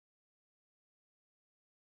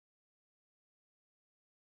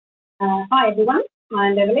Hi everyone,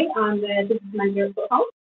 I'm Beverly. I'm the Business Manager at Foothold.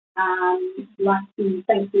 I'd like to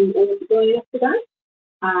thank you all for joining us today.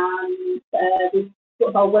 This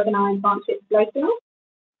Foothold webinar in partnership with Local,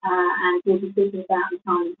 and we'll be talking about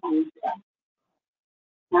retirement planning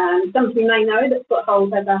today. Some of you may know that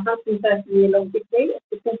Foothold has a 130-year-long history of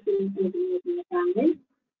supporting individuals and their families.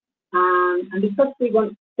 And because we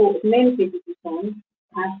want to support as many people as we can,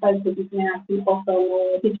 our focus is now to offer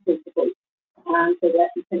more digital support so that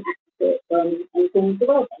you can access it from any corner of the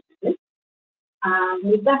world, basically.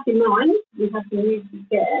 With that in mind, we have some news to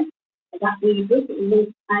share that we recently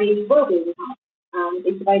launched a wellbeing hub.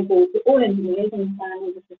 It's available to all engineers and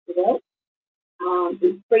families across the world.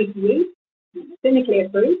 It's free to use, clinically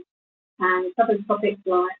approved, and covers topics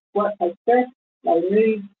like workplace stress, low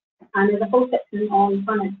mood, and there's a whole section on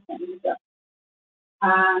financial planning as well.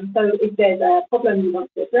 So if there's a problem you want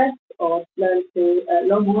to address or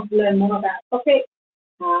learn more about the topic,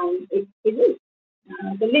 it is.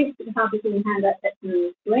 The link to the hub is in the handout section of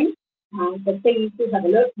the screen. So please do have a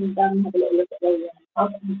look and have a little look at the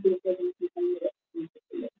hub and see if there's anything that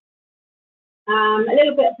a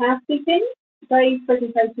little bit of housekeeping. Today's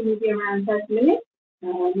presentation will be around 30 minutes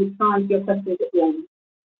with time for your questions at the end.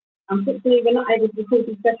 Unfortunately, we're not able to record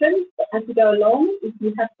these sessions, but as we go along, if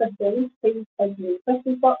you have questions, please post them in the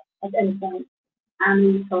questions box at any point, and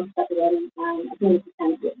we will contact them as many as we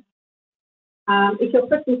can do. If your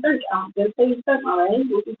questions don't get answered, please don't worry,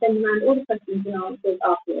 we'll be sending around all the questions and answers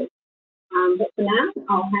afterwards. But for now,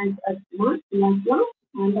 I'll hand over to Mike and Lancelot,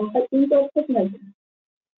 and I hope you enjoy the presentation.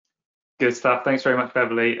 Good stuff. Thanks very much,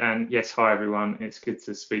 Beverly. And yes, hi everyone. It's good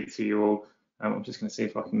to speak to you all. I'm just going to see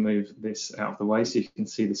if I can move this out of the way so you can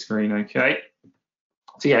see the screen okay.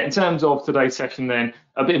 So yeah, in terms of today's session then,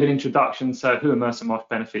 a bit of an introduction. So who are Mercer Marsh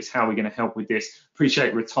Benefits? How are we going to help with this?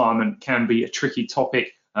 Appreciate retirement can be a tricky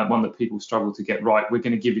topic, one that people struggle to get right. We're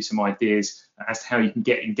going to give you some ideas as to how you can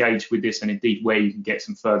get engaged with this and indeed where you can get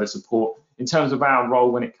some further support. In terms of our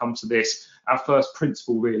role when it comes to this, our first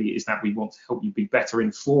principle really is that we want to help you be better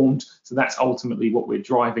informed. So that's ultimately what we're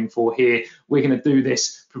driving for here. We're going to do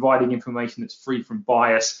this providing information that's free from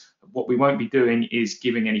bias. What we won't be doing is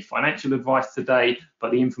giving any financial advice today, but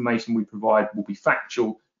the information we provide will be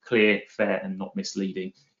factual, clear, fair, and not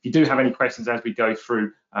misleading. If you do have any questions as we go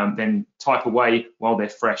through, then type away while they're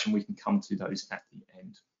fresh and we can come to those at the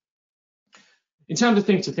end. In terms of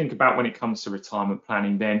things to think about when it comes to retirement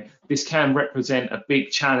planning, then this can represent a big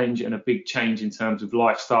challenge and a big change in terms of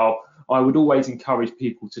lifestyle. I would always encourage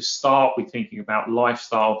people to start with thinking about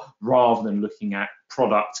lifestyle rather than looking at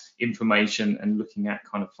product information and looking at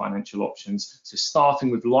kind of financial options. So starting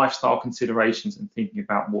with lifestyle considerations and thinking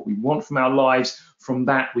about what we want from our lives. From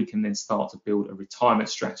that, we can then start to build a retirement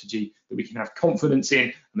strategy that we can have confidence in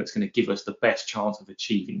and that's going to give us the best chance of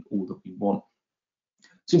achieving all that we want.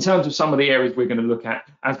 So in terms of some of the areas we're going to look at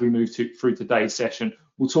as we move through today's session,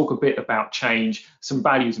 we'll talk a bit about change, some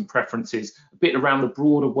values and preferences, a bit around the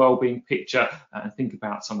broader wellbeing picture, and think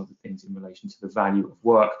about some of the things in relation to the value of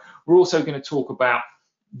work. We're also going to talk about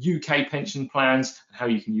UK pension plans and how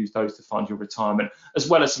you can use those to fund your retirement, as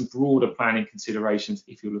well as some broader planning considerations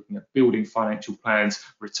if you're looking at building financial plans,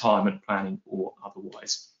 retirement planning, or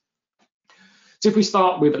otherwise. So if we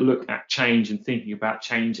start with a look at change and thinking about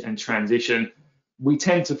change and transition, we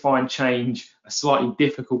tend to find change a slightly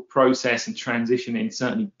difficult process, and transitioning,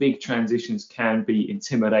 certainly big transitions, can be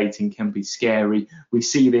intimidating, can be scary. We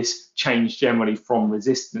see this change generally from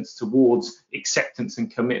resistance towards acceptance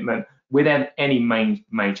and commitment with any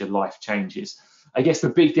major life changes. I guess the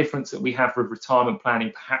big difference that we have with retirement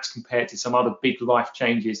planning, perhaps compared to some other big life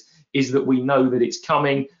changes, is that we know that it's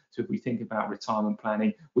coming. So if we think about retirement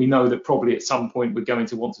planning, we know that probably at some point we're going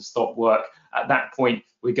to want to stop work. At that point,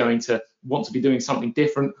 we're going to want to be doing something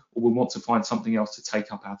different, or we want to find something else to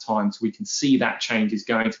take up our time. So we can see that change is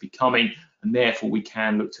going to be coming, and therefore we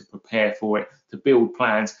can look to prepare for it, to build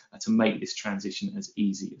plans, and to make this transition as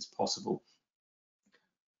easy as possible.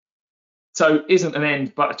 So isn't an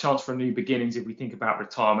end, but a chance for a new beginnings if we think about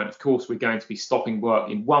retirement. Of course, we're going to be stopping work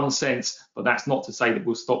in one sense, but that's not to say that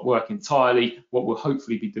we'll stop work entirely. What we'll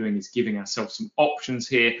hopefully be doing is giving ourselves some options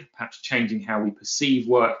here, perhaps changing how we perceive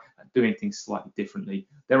work, doing things slightly differently.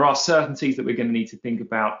 There are certainties that we're going to need to think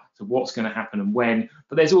about, so what's going to happen and when,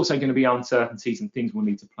 but there's also going to be uncertainties and things we'll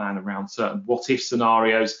need to plan around certain what-if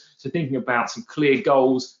scenarios. So thinking about some clear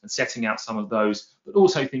goals and setting out some of those, but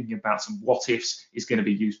also thinking about some what-ifs is going to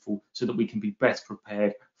be useful so that we can be best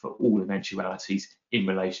prepared for all eventualities in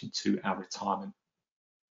relation to our retirement.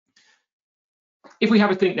 If we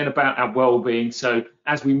have a think then about our well-being, so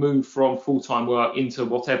as we move from full-time work into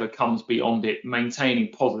whatever comes beyond it,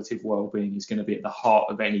 maintaining positive well-being is going to be at the heart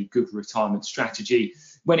of any good retirement strategy.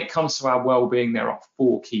 When it comes to our well-being, there are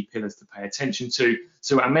 4 key pillars to pay attention to.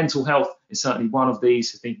 So our mental health is certainly one of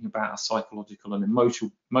these, so thinking about our psychological and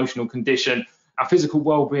emotional condition. Our physical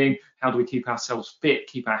well-being, how do we keep ourselves fit,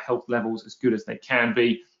 keep our health levels as good as they can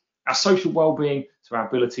be. Our social well-being, so our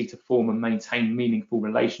ability to form and maintain meaningful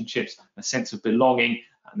relationships, a sense of belonging,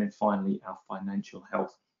 and then finally our financial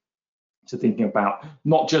health. So thinking about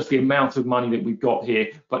not just the amount of money that we've got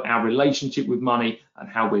here, but our relationship with money and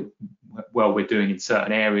how we're doing in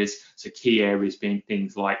certain areas. So key areas being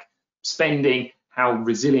things like spending, how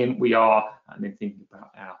resilient we are, and then thinking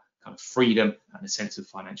about our kind of freedom and a sense of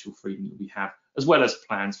financial freedom that we have, as well as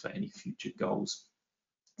plans for any future goals.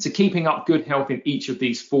 So keeping up good health in each of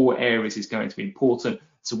these 4 areas is going to be important.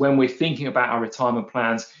 So when we're thinking about our retirement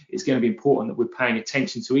plans, it's going to be important that we're paying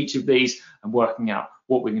attention to each of these and working out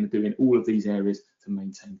what we're going to do in all of these areas to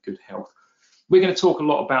maintain good health. We're going to talk a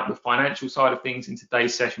lot about the financial side of things in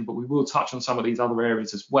today's session, but we will touch on some of these other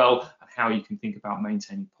areas as well and how you can think about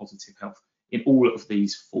maintaining positive health in all of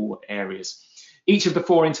these 4 areas. Each of the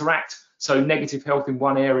 4 interact. So negative health in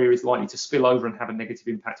one area is likely to spill over and have a negative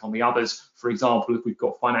impact on the others. For example, if we've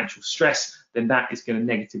got financial stress, then that is going to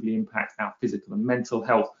negatively impact our physical and mental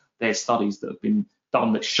health. There's studies that have been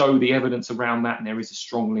done that show the evidence around that, and there is a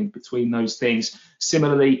strong link between those things.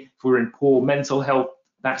 Similarly, if we're in poor mental health,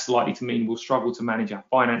 that's likely to mean we'll struggle to manage our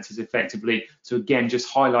finances effectively. So again,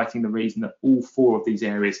 just highlighting the reason that all 4 of these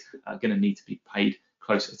areas are going to need to be paid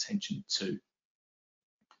close attention to.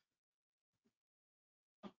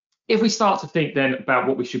 If we start to think then about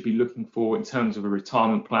what we should be looking for in terms of a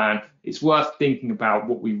retirement plan, it's worth thinking about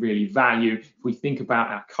what we really value. If we think about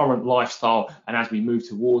our current lifestyle and as we move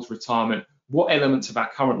towards retirement, what elements of our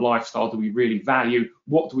current lifestyle do we really value?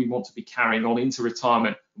 What do we want to be carrying on into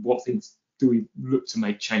retirement? What things do we look to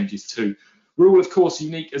make changes to? We're all, of course,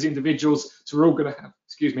 unique as individuals, so we're all going to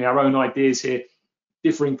have, our own ideas here,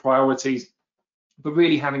 differing priorities. But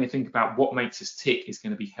really having a think about what makes us tick is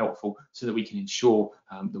going to be helpful so that we can ensure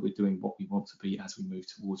that we're doing what we want to be as we move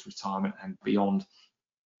towards retirement and beyond.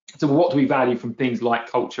 So what do we value from things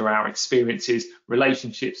like culture, our experiences,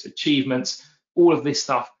 relationships, achievements, all of this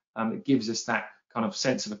stuff that gives us that kind of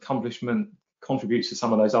sense of accomplishment, contributes to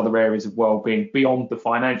some of those other areas of well-being beyond the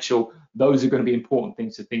financial. Those are going to be important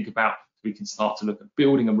things to think about. We can start to look at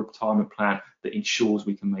building a retirement plan that ensures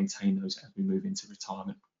we can maintain those as we move into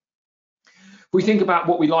retirement. If we think about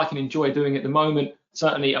what we like and enjoy doing at the moment,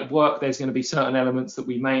 certainly at work, there's going to be certain elements that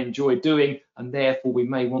we may enjoy doing, and therefore we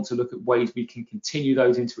may want to look at ways we can continue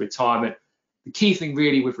those into retirement. The key thing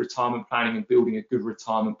really with retirement planning and building a good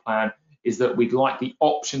retirement plan is that we'd like the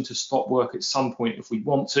option to stop work at some point if we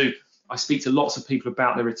want to. I speak to lots of people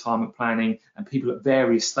about their retirement planning and people at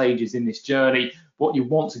various stages in this journey. What you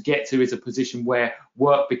want to get to is a position where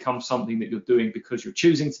work becomes something that you're doing because you're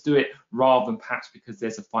choosing to do it, rather than perhaps because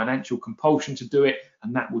there's a financial compulsion to do it,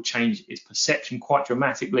 and that will change its perception quite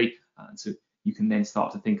dramatically. So you can then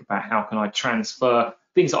start to think about how can I transfer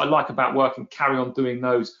things that I like about work and carry on doing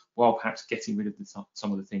those while perhaps getting rid of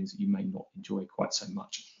some of the things that you may not enjoy quite so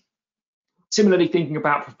much. Similarly, thinking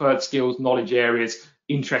about preferred skills, knowledge areas,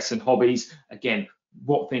 interests and hobbies. Again,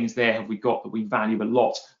 what things there have we got that we value a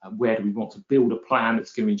lot? Where do we want to build a plan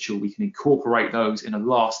that's going to ensure we can incorporate those in a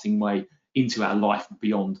lasting way into our life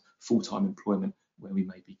beyond full-time employment where we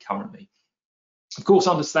may be currently? Of course,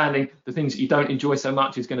 understanding the things that you don't enjoy so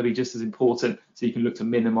much is going to be just as important, so you can look to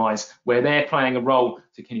minimise where they're playing a role.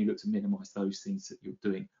 So can you look to minimise those things that you're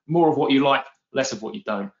doing? More of what you like, less of what you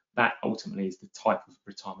don't. That ultimately is the type of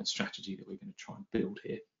retirement strategy that we're going to try and build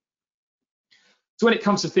here. So when it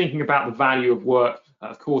comes to thinking about the value of work,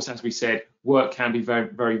 of course, as we said, work can be very,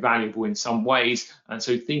 very valuable in some ways. And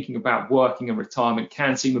so thinking about working and retirement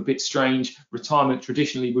can seem a bit strange. Retirement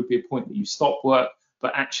traditionally would be a point that you stop work.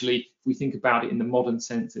 But actually, if we think about it in the modern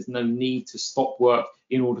sense, there's no need to stop work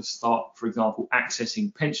in order to start, for example,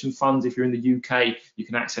 accessing pension funds. If you're in the UK, you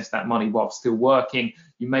can access that money while still working.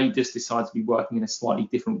 You may just decide to be working in a slightly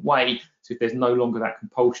different way. So if there's no longer that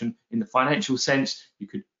compulsion in the financial sense, you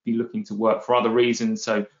could be looking to work for other reasons.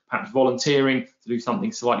 So perhaps volunteering to do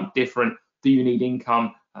something slightly different. Do you need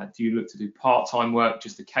income? Do you look to do part-time work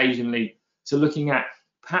just occasionally? So looking at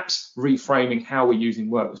perhaps reframing how we're using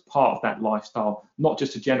work as part of that lifestyle, not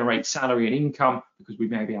just to generate salary and income, because we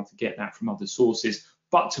may be able to get that from other sources,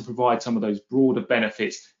 but to provide some of those broader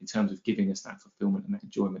benefits in terms of giving us that fulfillment and that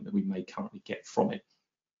enjoyment that we may currently get from it.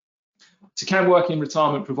 So can working in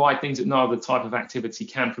retirement provide things that no other type of activity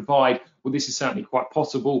can provide? Well, this is certainly quite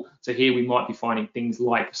possible. So here we might be finding things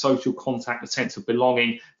like social contact, a sense of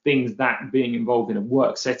belonging, things that being involved in a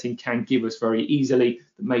work setting can give us very easily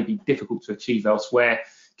that may be difficult to achieve elsewhere.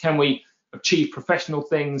 Can we achieve professional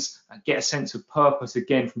things, get a sense of purpose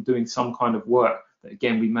again from doing some kind of work that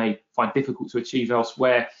again we may find difficult to achieve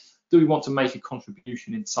elsewhere? Do we want to make a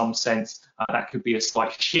contribution in some sense? That could be a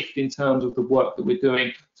slight shift in terms of the work that we're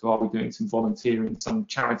doing. So are we doing some volunteering, some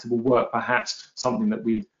charitable work, perhaps something that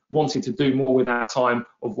we wanted to do more with our time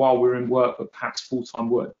of while we're in work, but perhaps full-time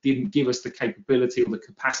work didn't give us the capability or the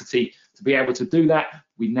capacity to be able to do that.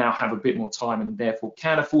 We now have a bit more time and therefore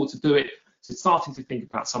can afford to do it. So starting to think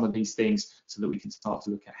about some of these things so that we can start to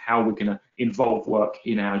look at how we're going to involve work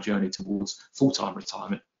in our journey towards full-time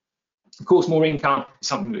retirement. Of course, more income is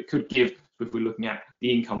something that could give, if we're looking at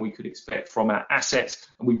the income we could expect from our assets,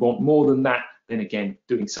 and we want more than that, then again,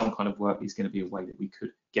 doing some kind of work is going to be a way that we could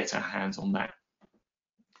get our hands on that.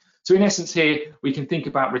 So in essence here, we can think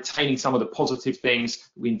about retaining some of the positive things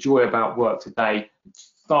we enjoy about work today,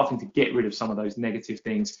 starting to get rid of some of those negative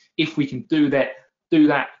things. If we can do that,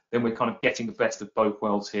 then we're kind of getting the best of both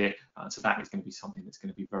worlds here. So that is going to be something that's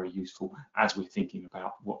going to be very useful as we're thinking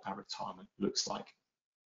about what our retirement looks like.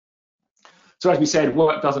 So as we said,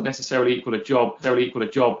 work doesn't necessarily equal a job.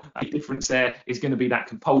 The difference there is going to be that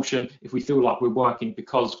compulsion. If we feel like we're working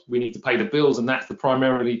because we need to pay the bills and that's the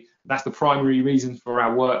primary reason for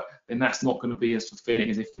our work, then that's not going to be as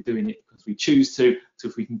fulfilling as if we're doing it because we choose to. So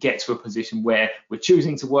if we can get to a position where we're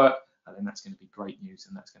choosing to work, then that's going to be great news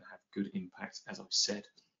and that's going to have good impact, as I've said.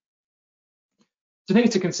 So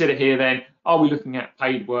things to consider here then, are we looking at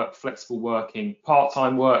paid work, flexible working,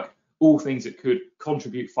 part-time work, all things that could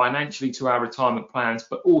contribute financially to our retirement plans,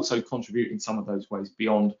 but also contribute in some of those ways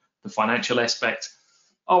beyond the financial aspect?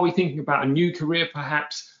 Are we thinking about a new career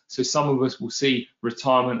perhaps? So some of us will see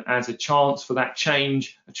retirement as a chance for that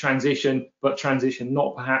change, a transition, but transition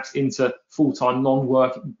not perhaps into full-time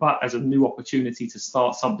non-working, but as a new opportunity to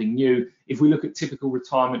start something new. If we look at typical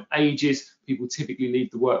retirement ages, people typically leave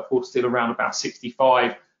the workforce still around about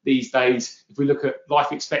 65 these days. If we look at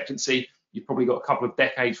life expectancy, you've probably got a couple of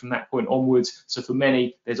decades from that point onwards. So for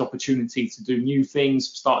many, there's opportunity to do new things,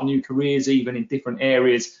 start new careers, even in different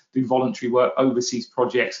areas, do voluntary work, overseas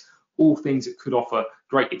projects, all things that could offer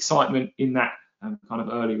great excitement in that kind of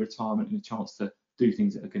early retirement and a chance to do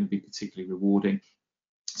things that are going to be particularly rewarding.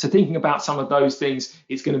 So thinking about some of those things,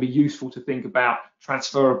 it's going to be useful to think about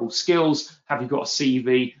transferable skills. Have you got a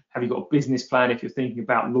CV? Have you got a business plan? If you're thinking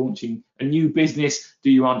about launching a new business, do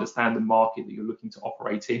you understand the market that you're looking to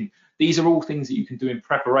operate in? These are all things that you can do in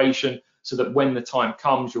preparation so that when the time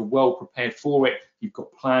comes, you're well prepared for it. You've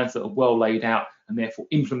got plans that are well laid out and therefore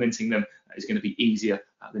implementing them is going to be easier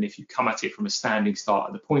than if you come at it from a standing start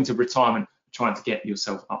at the point of retirement, trying to get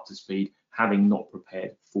yourself up to speed, having not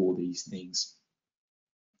prepared for these things.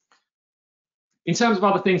 In terms of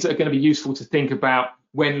other things that are going to be useful to think about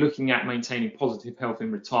when looking at maintaining positive health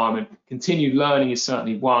in retirement, continued learning is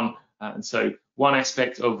certainly one. And so one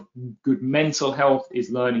aspect of good mental health is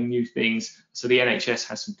learning new things. So the NHS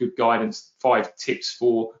has some good guidance, 5 tips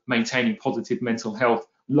for maintaining positive mental health.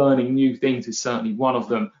 Learning new things is certainly one of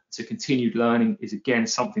them. So continued learning is again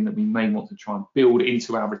something that we may want to try and build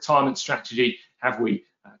into our retirement strategy. Have we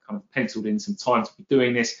kind of penciled in some time to be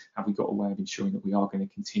doing this? Have we got a way of ensuring that we are going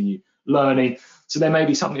to continue learning? So there may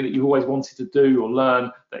be something that you've always wanted to do or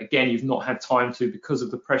learn that again you've not had time to because of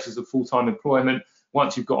the pressures of full-time employment.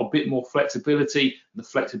 Once you've got a bit more flexibility, the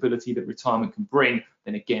flexibility that retirement can bring,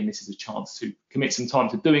 then again this is a chance to commit some time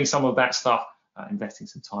to doing some of that stuff, investing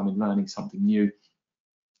some time in learning something new.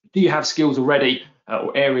 Do you have skills already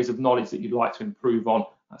or areas of knowledge that you'd like to improve on?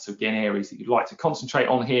 So again, areas that you'd like to concentrate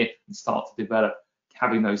on here and start to develop.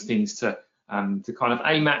 Having those things to kind of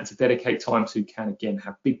aim at and to dedicate time to can again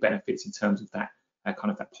have big benefits in terms of that kind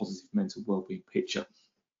of that positive mental well-being picture.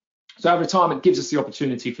 So our retirement gives us the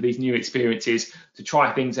opportunity for these new experiences to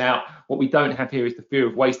try things out. What we don't have here is the fear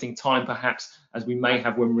of wasting time, perhaps, as we may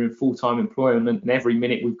have when we're in full-time employment and every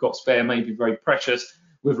minute we've got spare may be very precious.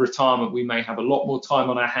 With retirement, we may have a lot more time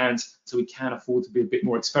on our hands, so we can afford to be a bit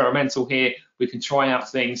more experimental here. We can try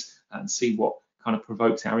out things and see what kind of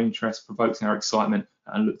provokes our interest, provokes our excitement,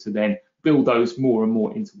 and look to then build those more and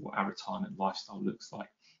more into what our retirement lifestyle looks like.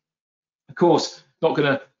 Of course, not going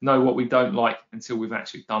to know what we don't like until we've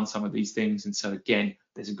actually done some of these things. And so again,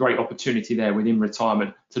 there's a great opportunity there within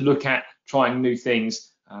retirement to look at trying new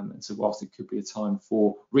things. And so whilst it could be a time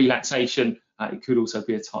for relaxation, it could also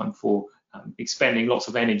be a time for expending lots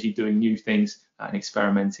of energy doing new things and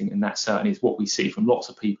experimenting. And that certainly is what we see from lots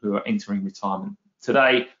of people who are entering retirement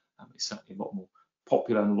today. It's certainly a lot more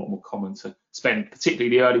popular and a lot more common to spend, particularly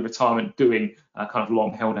the early retirement, doing kind of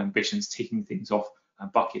long-held ambitions, ticking things off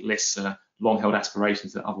bucket lists, long-held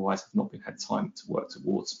aspirations that otherwise have not been had time to work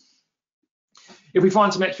towards. If we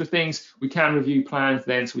find some extra things, we can review plans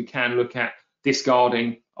then, so we can look at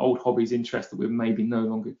discarding old hobbies, interests that we're maybe no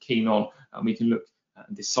longer keen on, and we can look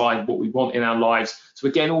and decide what we want in our lives. So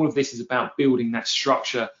again, all of this is about building that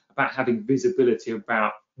structure, about having visibility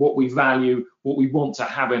about what we value, what we want to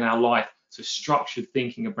have in our life. So structured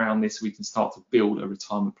thinking around this, so we can start to build a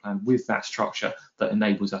retirement plan with that structure that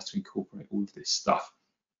enables us to incorporate all of this stuff.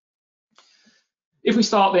 If we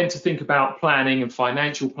start then to think about planning and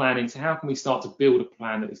financial planning, so how can we start to build a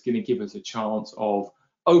plan that is going to give us a chance of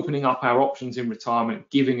opening up our options in retirement,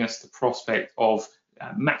 giving us the prospect of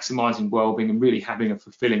maximising well-being and really having a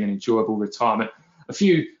fulfilling and enjoyable retirement? A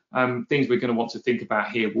few things we're going to want to think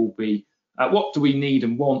about here will be what do we need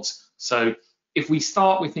and want? So if we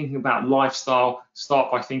start with thinking about lifestyle,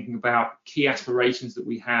 start by thinking about key aspirations that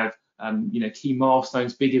we have, key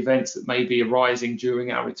milestones, big events that may be arising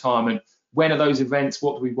during our retirement. When are those events?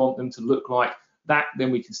 What do we want them to look like? That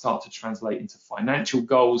then we can start to translate into financial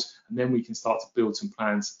goals, and then we can start to build some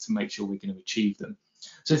plans to make sure we're going to achieve them.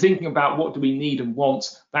 So thinking about what do we need and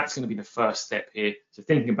want, that's going to be the first step here. So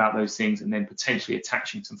thinking about those things and then potentially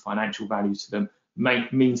attaching some financial value to them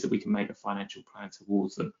means that we can make a financial plan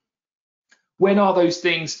towards them. When are those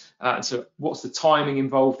things? So what's the timing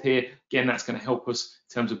involved here? Again, that's going to help us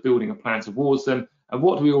in terms of building a plan towards them. And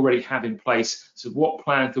what do we already have in place? So what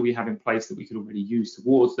plans do we have in place that we could already use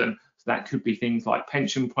towards them? So that could be things like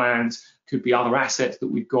pension plans, could be other assets that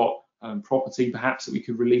we've got, property perhaps that we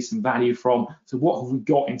could release some value from. So what have we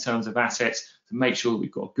got in terms of assets to make sure that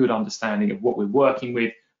we've got a good understanding of what we're working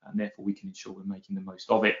with, and therefore we can ensure we're making the most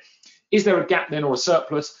of it. Is there a gap then or a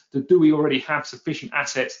surplus? Do we already have sufficient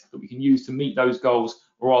assets that we can use to meet those goals,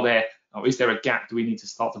 or is there a gap? Do we need to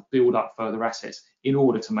start to build up further assets in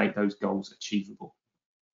order to make those goals achievable?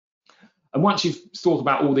 And once you've thought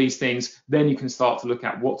about all these things, then you can start to look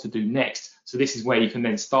at what to do next. So this is where you can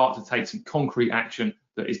then start to take some concrete action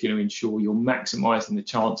that is going to ensure you're maximising the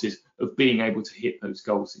chances of being able to hit those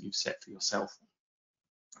goals that you've set for yourself.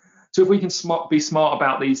 So if we can be smart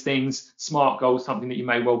about these things, SMART goals, something that you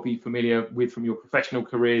may well be familiar with from your professional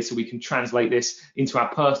careers, so we can translate this into our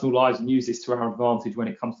personal lives and use this to our advantage when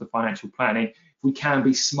it comes to financial planning. If we can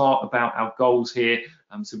be smart about our goals here,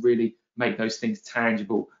 so really make those things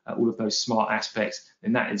tangible, all of those SMART aspects,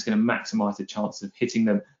 then that is going to maximise the chances of hitting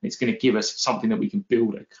them. And it's going to give us something that we can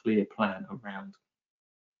build a clear plan around.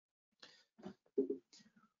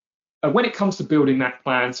 When it comes to building that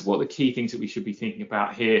plan, so what are the key things that we should be thinking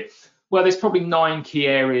about here? Well, there's probably 9 key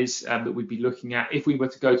areas that we'd be looking at. If we were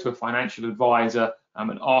to go to a financial advisor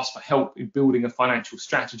and ask for help in building a financial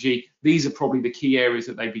strategy, these are probably the key areas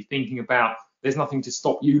that they'd be thinking about. There's nothing to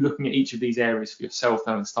stop you looking at each of these areas for yourself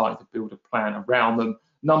though and starting to build a plan around them.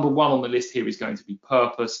 Number 1 on the list here is going to be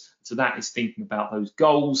purpose. So that is thinking about those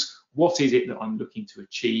goals. What is it that I'm looking to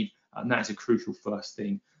achieve? And that is a crucial first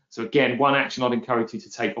thing. So again, one action I'd encourage you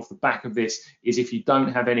to take off the back of this is if you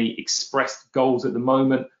don't have any expressed goals at the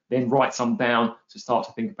moment, then write some down to start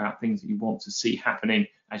to think about things that you want to see happening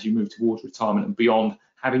as you move towards retirement and beyond.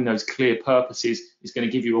 Having those clear purposes is going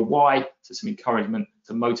to give you a why, so some encouragement,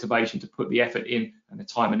 some motivation to put the effort in and the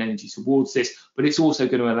time and energy towards this, but it's also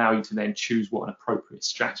going to allow you to then choose what an appropriate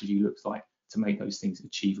strategy looks like to make those things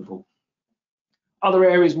achievable. Other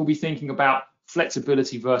areas we'll be thinking about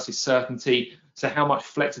flexibility versus certainty. So how much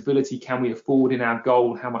flexibility can we afford in our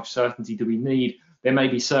goal? How much certainty do we need? There may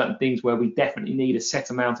be certain things where we definitely need a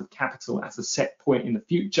set amount of capital at a set point in the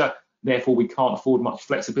future. Therefore, we can't afford much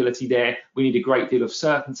flexibility there. We need a great deal of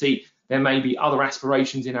certainty. There may be other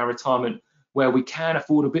aspirations in our retirement where we can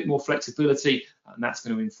afford a bit more flexibility, and that's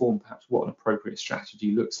going to inform perhaps what an appropriate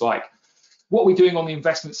strategy looks like. What are we doing on the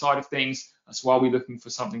investment side of things? So are we looking for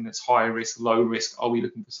something that's high risk, low risk? Are we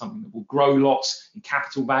looking for something that will grow lots in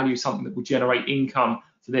capital value, something that will generate income?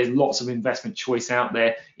 So there's lots of investment choice out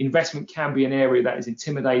there. Investment can be an area that is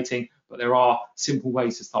intimidating, but there are simple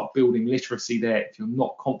ways to start building literacy there if you're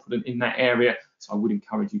not confident in that area. So I would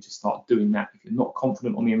encourage you to start doing that. If you're not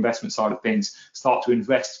confident on the investment side of things, start to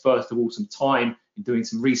invest first of all some time in doing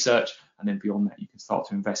some research, and then beyond that you can start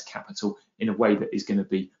to invest capital in a way that is going to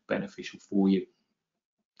be beneficial for you.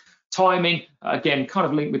 Timing, again, kind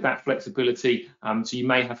of linked with that flexibility. So you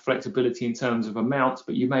may have flexibility in terms of amounts,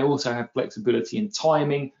 but you may also have flexibility in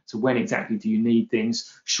timing. So when exactly do you need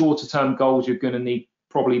things? Shorter term goals, you're going to need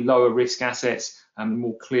probably lower risk assets and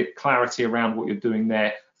more clarity around what you're doing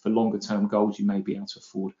there. For longer term goals, you may be able to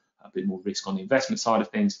afford a bit more risk on the investment side of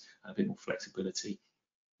things and a bit more flexibility.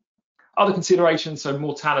 Other considerations, so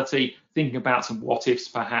mortality, thinking about some what ifs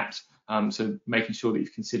perhaps, so making sure that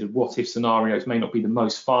you've considered what if scenarios may not be the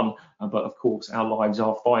most fun, but of course our lives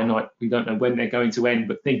are finite. We don't know when they're going to end,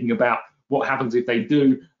 but thinking about what happens if they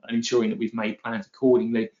do and ensuring that we've made plans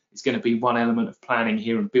accordingly is going to be one element of planning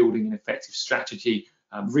here and building an effective strategy.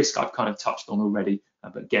 Risk I've kind of touched on already,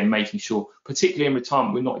 but again, making sure, particularly in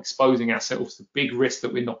retirement, we're not exposing ourselves to big risks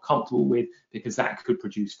that we're not comfortable with, because that could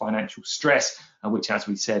produce financial stress, which, as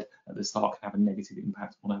we said at the start, can have a negative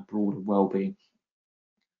impact on our broader well-being.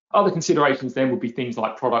 Other considerations then would be things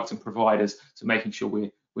like products and providers, so making sure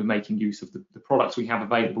we're making use of the products we have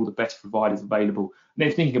available, the best providers available, and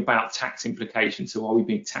then thinking about tax implications. So are we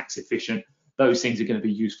being tax efficient? Those things are going to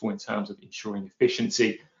be useful in terms of ensuring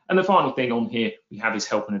efficiency. And the final thing on here we have is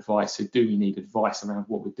help and advice. So do we need advice around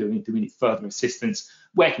what we're doing? Do we need further assistance?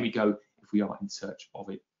 Where can we go if we are in search of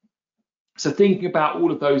it? So thinking about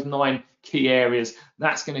all of those 9 key areas,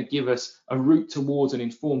 that's going to give us a route towards an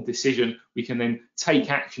informed decision. We can then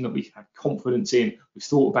take action that we have confidence in. We've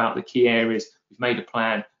thought about the key areas, we've made a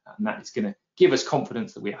plan, and that is going to give us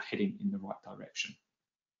confidence that we are heading in the right direction.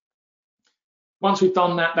 Once we've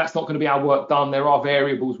done that, that's not going to be our work done. There are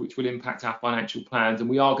variables which will impact our financial plans, and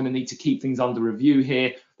we are going to need to keep things under review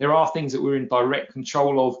here. There are things that we're in direct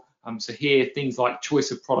control of. So here, things like choice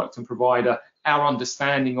of product and provider, our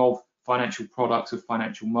understanding of financial products, of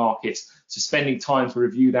financial markets. So spending time to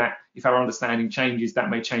review that. If our understanding changes, that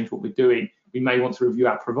may change what we're doing. We may want to review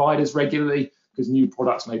our providers regularly because new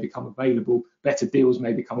products may become available, better deals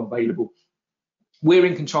may become available. We're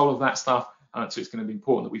in control of that stuff, so it's going to be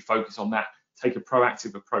important that we focus on that, take a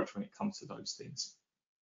proactive approach when it comes to those things.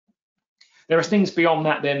 There are things beyond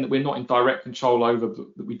that then that we're not in direct control over,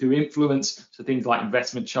 but that we do influence. So things like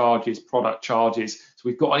investment charges, product charges. So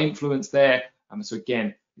we've got an influence there. So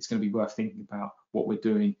again, it's going to be worth thinking about what we're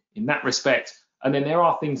doing in that respect. And then there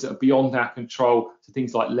are things that are beyond our control. So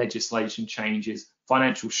things like legislation changes,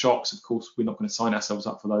 financial shocks. Of course, we're not going to sign ourselves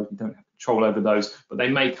up for those. We don't have control over those, but they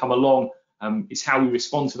may come along. It's how we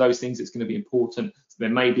respond to those things that's going to be important. So there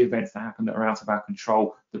may be events that happen that are out of our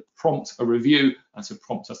control that prompt a review and so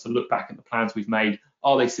prompt us to look back at the plans we've made.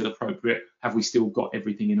 Are they still appropriate? Have we still got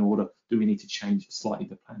everything in order? Do we need to change slightly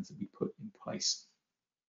the plans that we put in place?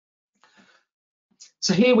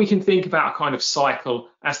 So here we can think about a kind of cycle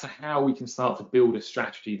as to how we can start to build a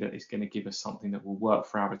strategy that is going to give us something that will work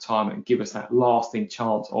for our retirement and give us that lasting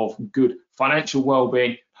chance of good financial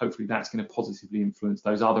well-being. Hopefully that's going to positively influence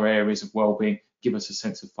those other areas of well-being, give us a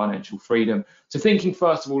sense of financial freedom. So thinking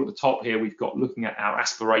first of all at the top here, we've got looking at our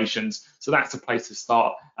aspirations. So that's a place to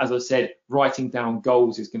start. As I said, writing down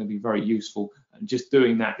goals is going to be very useful, and just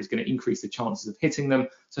doing that is going to increase the chances of hitting them.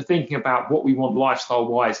 So thinking about what we want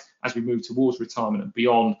lifestyle-wise as we move towards retirement and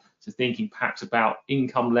beyond. So thinking perhaps about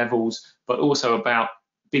income levels, but also about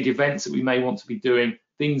big events that we may want to be doing,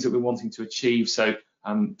 things that we're wanting to achieve. So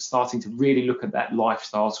starting to really look at that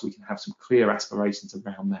lifestyle so we can have some clear aspirations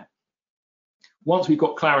around that. Once we've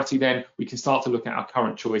got clarity, then we can start to look at our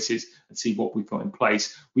current choices and see what we've got in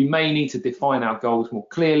place. We may need to define our goals more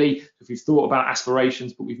clearly. If we've thought about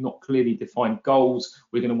aspirations, but we've not clearly defined goals,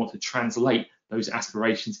 we're going to want to translate those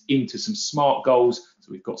aspirations into some SMART goals,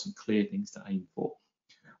 so we've got some clear things to aim for.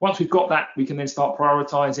 Once we've got that, we can then start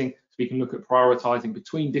prioritizing. So we can look at prioritizing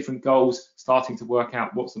between different goals, starting to work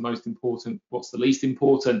out what's the most important, what's the least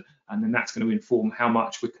important, and then that's going to inform how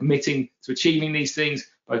much we're committing to achieving these things,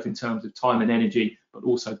 both in terms of time and energy, but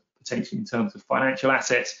also potentially in terms of financial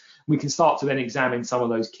assets. We can start to then examine some of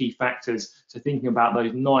those key factors. So thinking about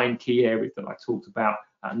those 9 key areas that I talked about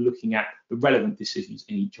and looking at the relevant decisions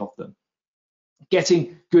in each of them.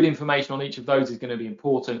 Getting good information on each of those is going to be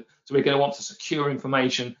important. So we're going to want to secure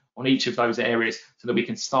information on each of those areas so that we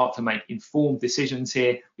can start to make informed decisions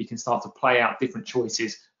here. We can start to play out different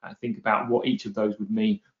choices and think about what each of those would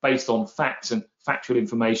mean based on facts and factual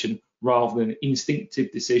information rather than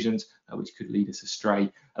instinctive decisions which could lead us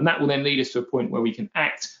astray. And that will then lead us to a point where we can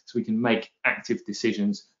act, so we can make active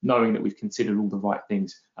decisions knowing that we've considered all the right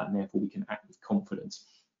things, and therefore we can act with confidence.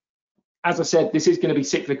 As I said, this is going to be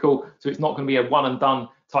cyclical, so it's not going to be a one and done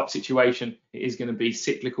type situation. It is going to be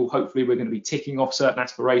cyclical. Hopefully we're going to be ticking off certain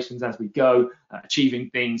aspirations as we go, achieving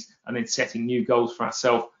things and then setting new goals for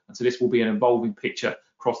ourselves. And so this will be an evolving picture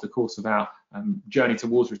across the course of our journey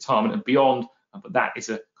towards retirement and beyond. But that is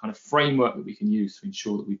a kind of framework that we can use to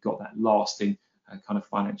ensure that we've got that lasting kind of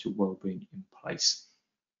financial well-being in place.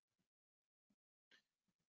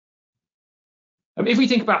 If we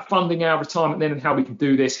think about funding our retirement then and how we can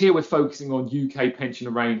do this, here we're focusing on UK pension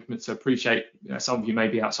arrangements. So appreciate some of you may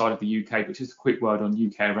be outside of the UK, but just a quick word on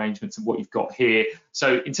UK arrangements and what you've got here.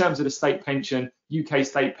 So in terms of the state pension, UK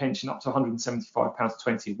state pension up to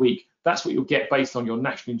 £175.20 a week, That's what you'll get based on your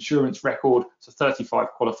national insurance record. So 35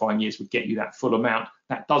 qualifying years would get you that full amount.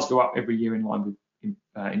 That does go up every year in line with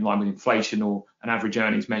inflation or an average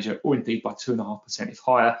earnings measure, or indeed by 2.5% if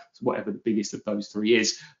higher, so whatever the biggest of those three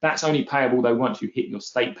is. That's only payable though once you hit your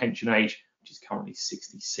state pension age, which is currently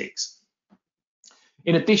 66.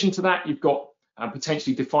 In addition to that, you've got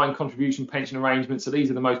potentially defined contribution pension arrangements. So these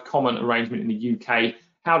are the most common arrangement in the UK.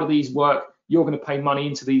 How do these work? You're going to pay money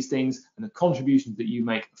into these things, and the contributions that you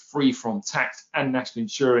make are free from tax and national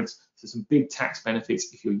insurance. So some big tax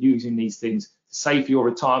benefits if you're using these things to save for your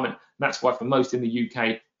retirement. And that's why for most in the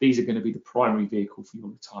UK, these are going to be the primary vehicle for your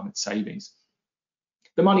retirement savings.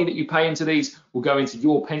 The money that you pay into these will go into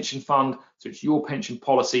your pension fund, so it's your pension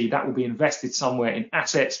policy that will be invested somewhere in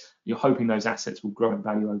assets. You're hoping those assets will grow in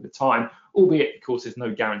value over time, albeit, of course, there's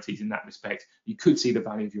no guarantees in that respect. You could see the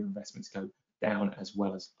value of your investments go down as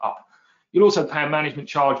well as up. You'll also pay a management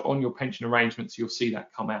charge on your pension arrangements. You'll see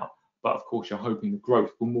that come out, but of course, you're hoping the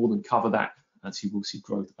growth will more than cover that, and so you will see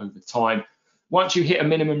growth over time. Once you hit a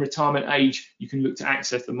minimum retirement age, you can look to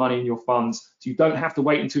access the money in your funds. So you don't have to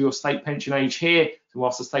wait until your state pension age here. So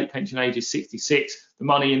whilst the state pension age is 66, the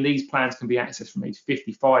money in these plans can be accessed from age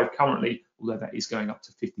 55 currently, although that is going up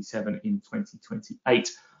to 57 in 2028.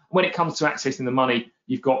 When it comes to accessing the money,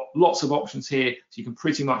 you've got lots of options here, so you can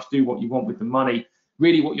pretty much do what you want with the money.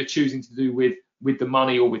 Really what you're choosing to do with the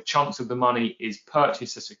money or with chunks of the money is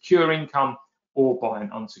purchase a secure income or buy an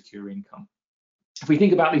unsecure income. If we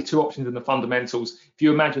think about these two options and the fundamentals, if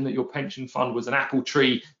you imagine that your pension fund was an apple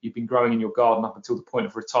tree you've been growing in your garden up until the point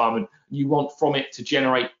of retirement, you want from it to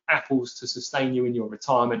generate apples to sustain you in your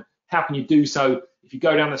retirement, how can you do so? If you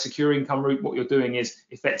go down the secure income route, what you're doing is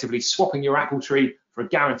effectively swapping your apple tree for a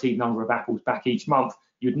guaranteed number of apples back each month.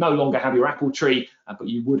 You'd no longer have your apple tree, but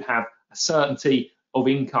you would have a certainty of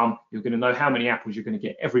income. You're going to know how many apples you're going to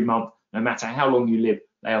get every month. No matter how long you live,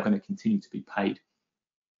 they are going to continue to be paid.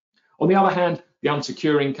 On the other hand, the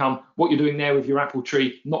unsecure income, what you're doing there with your apple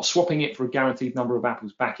tree, not swapping it for a guaranteed number of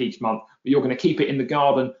apples back each month, but you're going to keep it in the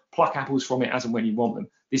garden, pluck apples from it as and when you want them.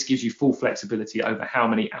 This gives you full flexibility over how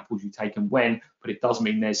many apples you take and when, but it does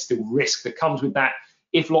mean there's still risk that comes with that.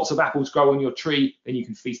 If lots of apples grow on your tree, then you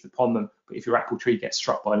can feast upon them. But if your apple tree gets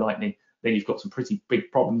struck by lightning, then you've got some pretty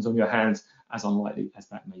big problems on your hands, as unlikely as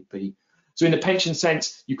that may be. So in the pension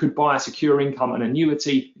sense, you could buy a secure income, an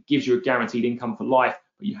annuity. It gives you a guaranteed income for life,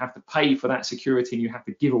 but you have to pay for that security and you have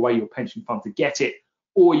to give away your pension fund to get it.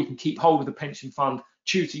 Or you can keep hold of the pension fund,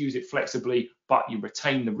 choose to use it flexibly, but you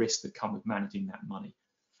retain the risks that come with managing that money.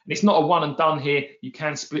 And it's not a one and done here. You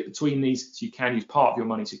can split between these, so you can use part of your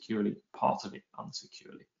money securely, part of it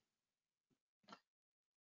unsecurely.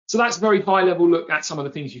 So that's a very high level look at some of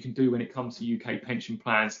the things you can do when it comes to UK pension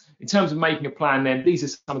plans. In terms of making a plan then, these are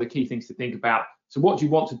some of the key things to think about. So what do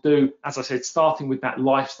you want to do? As I said, starting with that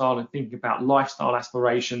lifestyle and thinking about lifestyle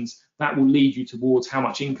aspirations, that will lead you towards how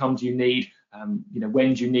much income do you need,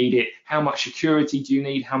 when do you need it, how much security do you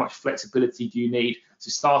need, how much flexibility do you need. So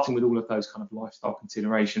starting with all of those kind of lifestyle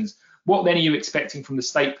considerations. What then are you expecting from the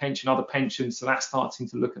state pension, other pensions? So that's starting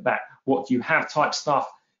to look at that. What do you have type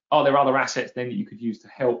stuff? Are there other assets then that you could use to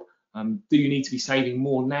help? Do you need to be saving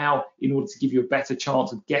more now in order to give you a better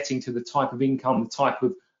chance of getting to the type of income, the type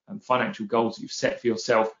of financial goals that you've set for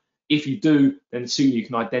yourself? If you do, then the sooner you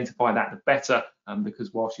can identify that, the better,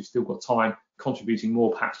 because whilst you've still got time, contributing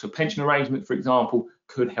more perhaps to a pension arrangement, for example,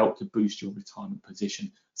 could help to boost your retirement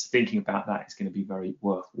position. So thinking about that is going to be very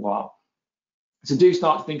worthwhile. So do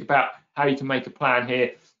start to think about how you can make a plan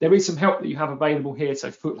here. There is some help that you have available here.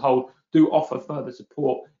 So Foothold do offer further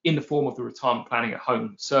support in the form of the Retirement Planning at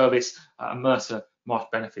Home service, a Mercer Marsh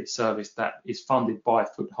Benefit service that is funded by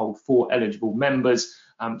Foothold for eligible members.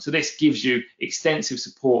 So this gives you extensive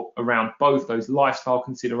support around both those lifestyle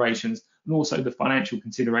considerations and also the financial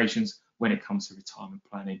considerations when it comes to retirement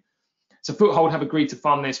planning. So Foothold have agreed to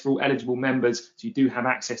fund this for all eligible members, so you do have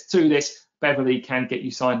access to this. Beverly can get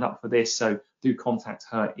you signed up for this, so do contact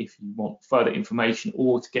her if you want further information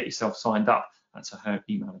or to get yourself signed up. So her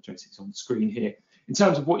email address is on the screen here. In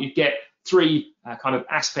terms of what you get, three kind of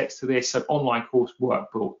aspects to this: so online course,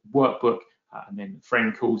 workbook, and then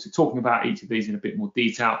friend calls. So talking about each of these in a bit more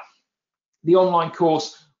detail. The online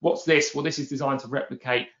course, what's this? Well, this is designed to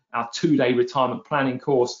replicate our 2-day retirement planning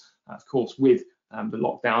course. Of course, with the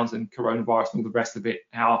lockdowns and coronavirus and all the rest of it,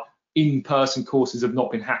 our in-person courses have not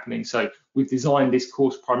been happening. So we've designed this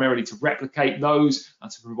course primarily to replicate those and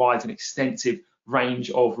to provide an extensive range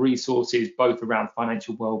of resources, both around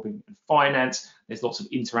financial wellbeing and finance. There's lots of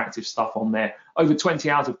interactive stuff on there. Over 20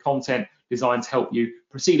 hours of content designed to help you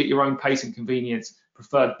proceed at your own pace and convenience,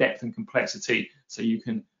 preferred depth and complexity, so you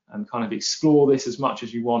can and kind of explore this as much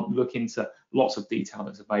as you want. Look into lots of detail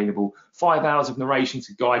that's available. 5 hours of narration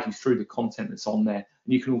to guide you through the content that's on there.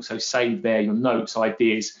 And you can also save there your notes,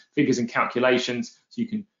 ideas, figures and calculations. So you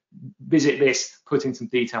can visit this, put in some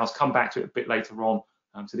details, come back to it a bit later on.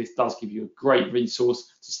 So this does give you a great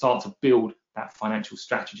resource to start to build that financial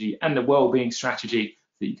strategy and the well-being strategy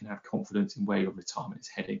that you can have confidence in where your retirement is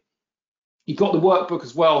heading. You've got the workbook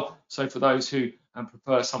as well. So for those who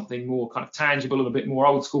prefer something more kind of tangible and a bit more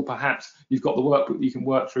old school, perhaps, you've got the workbook that you can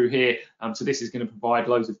work through here. So this is going to provide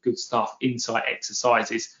loads of good stuff, insight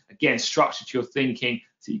exercises, again, structure to your thinking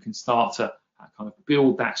so you can start to kind of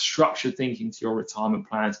build that structured thinking to your retirement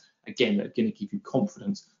plans. Again, that are going to give you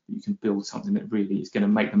confidence that you can build something that really is going to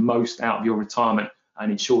make the most out of your retirement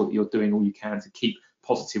and ensure that you're doing all you can to keep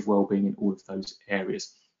positive well-being in all of those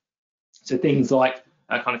areas. So things like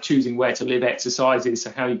kind of choosing where to live exercises,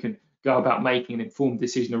 so how you can go about making an informed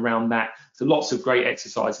decision around that. So lots of great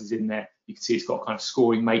exercises in there. You can see it's got kind of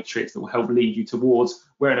scoring matrix that will help lead you towards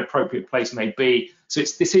where an appropriate place may be. So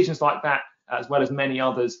it's decisions like that, as well as many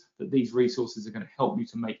others, that these resources are going to help you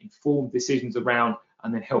to make informed decisions around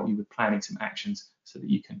and then help you with planning some actions so that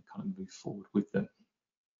you can kind of move forward with them.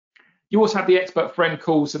 You also have the expert friend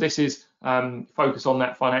call. So this is focused on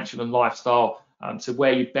that financial and lifestyle. So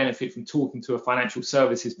where you benefit from talking to a financial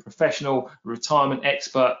services professional, a retirement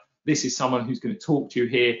expert. This is someone who's going to talk to you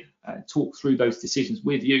here, talk through those decisions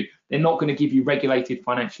with you. They're not going to give you regulated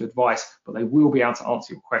financial advice, but they will be able to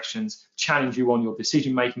answer your questions, challenge you on your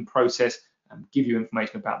decision-making process, and give you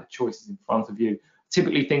information about the choices in front of you.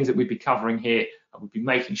 Typically, things that we'd be covering here would be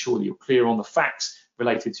making sure that you're clear on the facts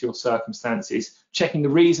related to your circumstances, checking the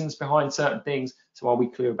reasons behind certain things. So are we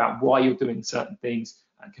clear about why you're doing certain things,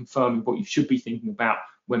 and confirming what you should be thinking about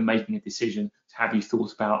when making a decision? Have you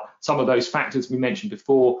thought about some of those factors we mentioned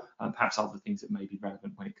before, and perhaps other things that may be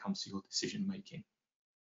relevant when it comes to your decision making?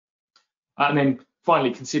 And then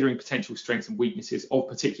finally, considering potential strengths and weaknesses of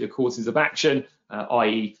particular courses of action,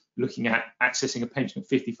 i.e. looking at accessing a pension at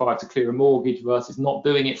 55 to clear a mortgage versus not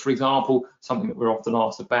doing it, for example, something that we're often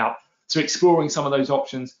asked about. So exploring some of those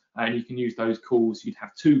options, and you can use those calls. You'd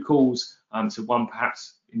have 2 calls, so one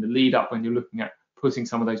perhaps in the lead up when you're looking at putting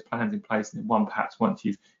some of those plans in place, and then one perhaps once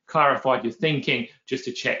you've clarified your thinking, just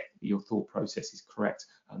to check that your thought process is correct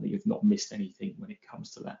and that you've not missed anything when it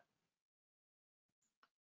comes to that.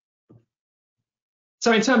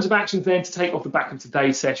 So in terms of actions then to take off the back of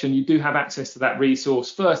today's session, you do have access to that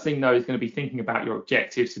resource. First thing though is going to be thinking about your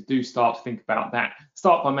objectives. So do start to think about that.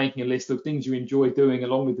 Start by making a list of things you enjoy doing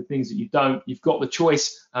along with the things that you don't. You've got the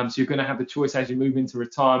choice, so you're going to have the choice as you move into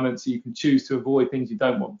retirement. So you can choose to avoid things you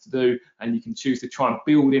don't want to do, and you can choose to try and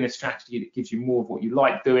build in a strategy that gives you more of what you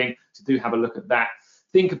like doing. So do have a look at that.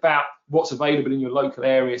 Think about what's available in your local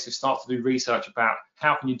area, so start to do research about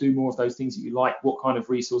how can you do more of those things that you like, what kind of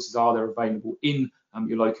resources are there available in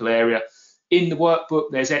your local area. In the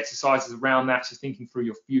workbook, there's exercises around that, so thinking through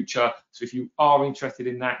your future. So if you are interested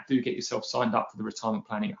in that, do get yourself signed up for the Retirement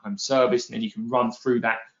Planning at Home service, and then you can run through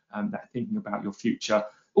that, that thinking about your future.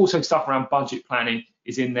 Also, stuff around budget planning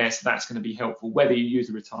is in there, so that's going to be helpful whether you use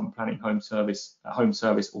the Retirement Planning home service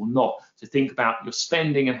or not. So think about your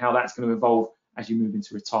spending and how that's going to evolve as you move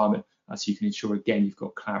into retirement, so you can ensure again you've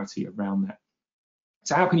got clarity around that.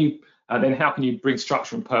 So how can you bring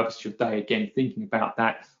structure and purpose to your day? Again, thinking about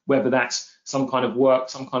that, whether that's some kind of work,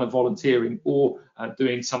 some kind of volunteering, or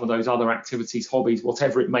doing some of those other activities, hobbies,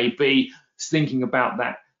 whatever it may be. Thinking about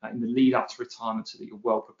that in the lead up to retirement so that you're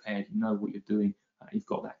well prepared, you know what you're doing, you've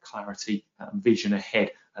got that clarity and vision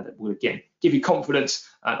ahead that will again give you confidence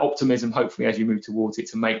and optimism, hopefully, as you move towards it,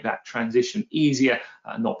 to make that transition easier,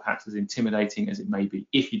 not perhaps as intimidating as it may be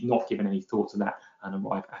if you've not given any thought to that and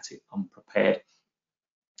arrive at it unprepared.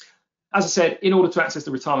 As I said, in order to access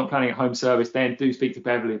the Retirement Planning at Home service, then do speak to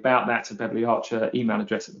Beverly about that. So Beverly Archer, email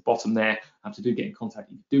address at the bottom there. So do get in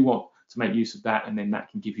contact if you do want to make use of that, and then that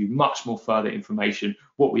can give you much more further information.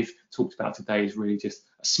 What we've talked about today is really just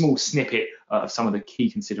a small snippet of some of the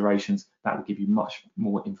key considerations that will give you much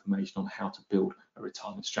more information on how to build a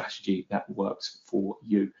retirement strategy that works for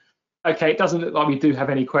you. Okay, it doesn't look like we do have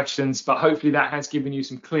any questions, but hopefully that has given you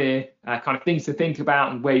some clear kind of things to think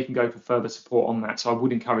about and where you can go for further support on that. So I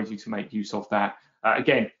would encourage you to make use of that.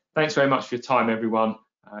 Again, thanks very much for your time, everyone.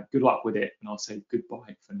 Good luck with it, and I'll say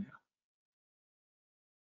goodbye for now.